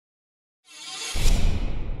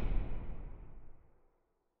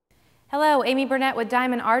Hello, Amy Burnett with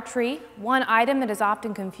Diamond Archery. One item that is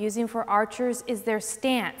often confusing for archers is their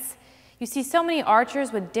stance. You see so many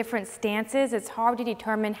archers with different stances, it's hard to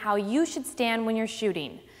determine how you should stand when you're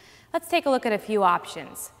shooting. Let's take a look at a few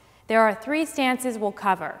options. There are 3 stances we'll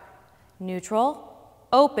cover: neutral,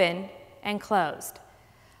 open, and closed.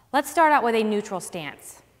 Let's start out with a neutral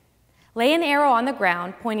stance. Lay an arrow on the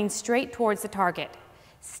ground pointing straight towards the target.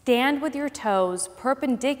 Stand with your toes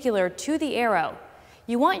perpendicular to the arrow.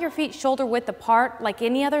 You want your feet shoulder width apart like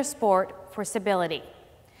any other sport for stability.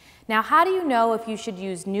 Now, how do you know if you should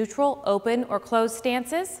use neutral, open, or closed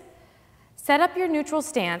stances? Set up your neutral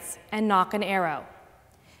stance and nock an arrow.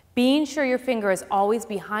 Being sure your finger is always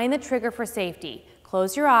behind the trigger for safety.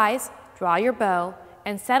 Close your eyes, draw your bow,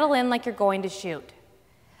 and settle in like you're going to shoot.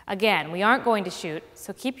 Again, we aren't going to shoot,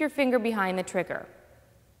 so keep your finger behind the trigger.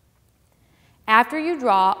 After you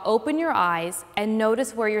draw, open your eyes and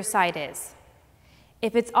notice where your sight is.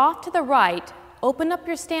 If it's off to the right, open up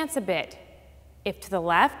your stance a bit. If to the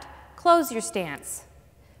left, close your stance.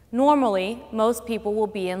 Normally, most people will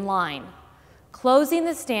be in line. Closing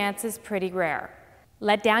the stance is pretty rare.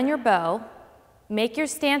 Let down your bow, make your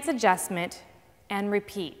stance adjustment, and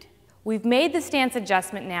repeat. We've made the stance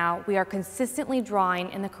adjustment now. We are consistently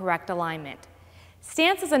drawing in the correct alignment.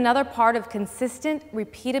 Stance is another part of consistent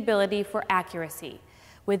repeatability for accuracy.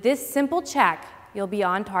 With this simple check, you'll be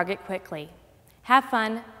on target quickly. Have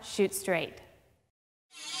fun, shoot straight.